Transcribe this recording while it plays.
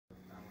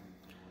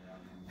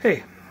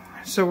Hey,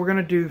 so we're going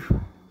to do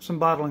some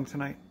bottling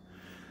tonight.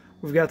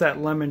 We've got that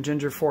lemon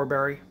ginger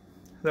 4-berry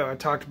that I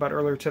talked about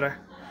earlier today.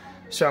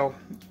 So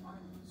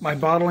my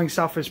bottling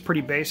stuff is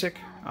pretty basic.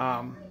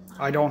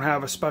 I don't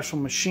have a special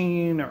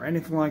machine or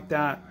anything like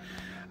that.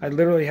 I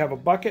literally have a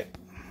bucket,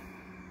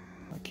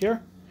 like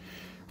here,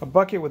 a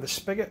bucket with a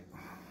spigot.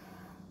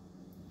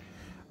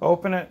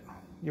 Open it,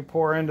 you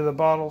pour into the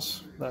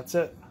bottles, that's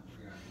it.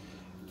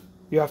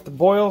 You have to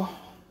boil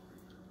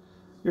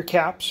your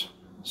caps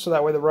so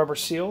that way the rubber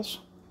seals.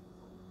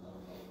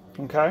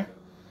 Okay,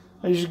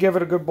 I usually give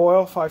it a good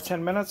boil,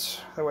 5-10 minutes.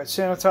 That way it's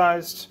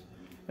sanitized,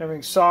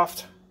 everything's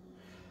soft.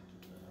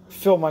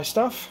 Fill my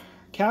stuff,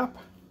 cap.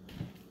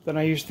 Then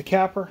I use the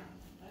capper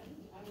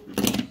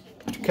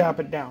to cap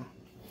it down.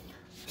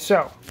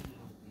 So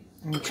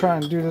I'm gonna try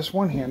and do this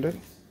one-handed.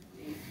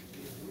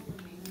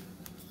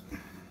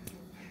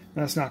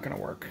 That's not gonna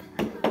work.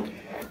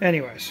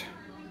 Anyways,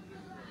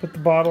 put the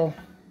bottle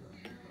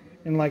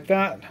in like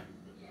that.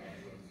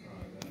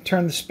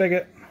 Turn the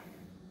spigot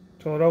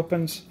till it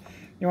opens.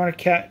 You want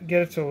to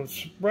get it till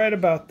it's right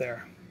about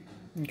there.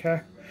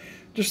 Okay?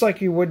 Just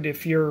like you would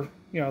if you're,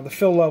 the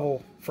fill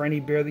level for any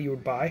beer that you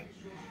would buy.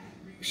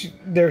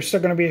 There's still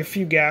going to be a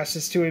few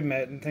gases to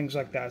emit and things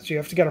like that. So you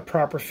have to get a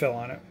proper fill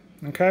on it.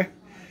 Okay?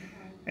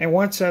 And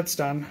once that's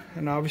done,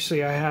 and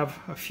obviously I have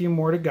a few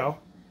more to go.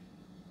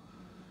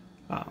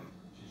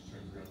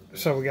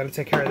 So we got to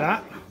take care of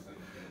that.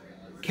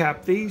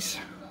 Cap these.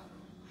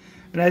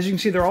 And as you can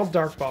see, they're all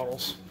dark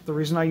bottles. The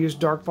reason I use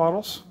dark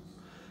bottles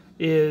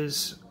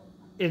is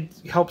it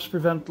helps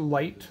prevent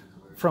light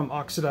from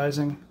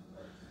oxidizing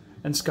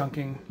and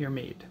skunking your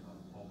mead.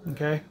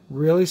 Okay?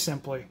 Really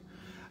simply,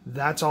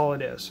 that's all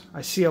it is.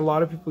 I see a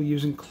lot of people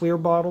using clear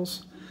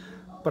bottles,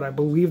 but I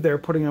believe they're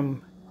putting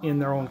them in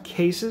their own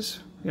cases,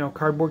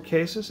 cardboard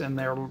cases, and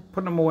they're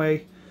putting them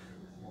away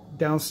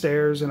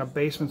downstairs in a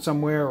basement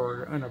somewhere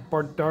or in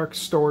a dark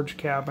storage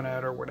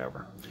cabinet or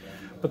whatever.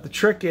 But the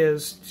trick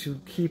is to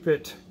keep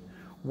it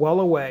well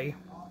away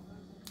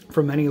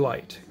from any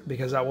light,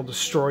 because that will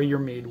destroy your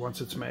mead once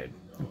it's made.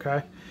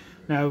 Okay?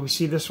 Now we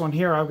see this one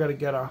here. I've got to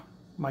get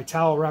my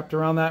towel wrapped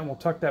around that, and we'll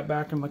tuck that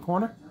back in the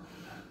corner.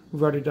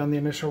 We've already done the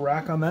initial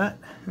rack on that.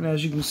 And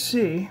as you can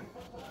see,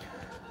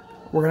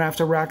 we're going to have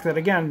to rack that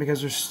again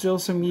because there's still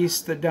some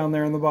yeast down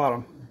there in the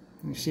bottom.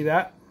 You see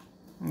that?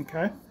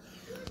 Okay.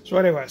 So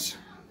anyways,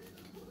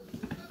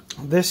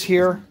 this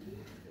here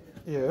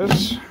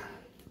is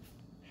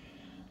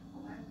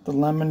the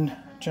lemon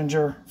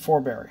ginger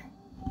 4-berry.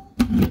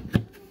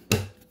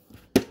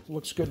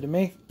 Looks good to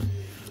me.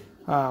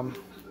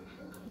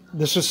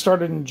 This was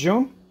started in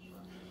June.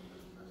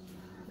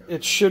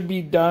 It should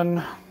be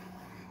done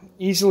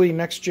easily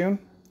next June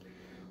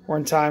or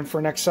in time for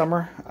next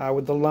summer.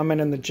 With the lemon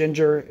and the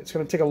ginger, it's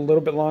going to take a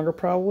little bit longer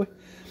probably.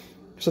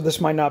 So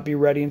this might not be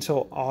ready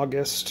until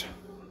August.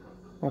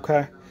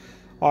 Okay?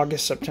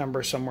 August,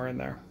 September, somewhere in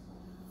there.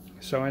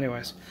 So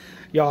anyways,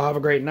 y'all have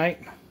a great night,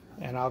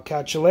 and I'll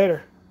catch you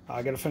later.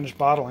 I gotta finish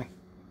bottling.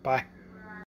 Bye.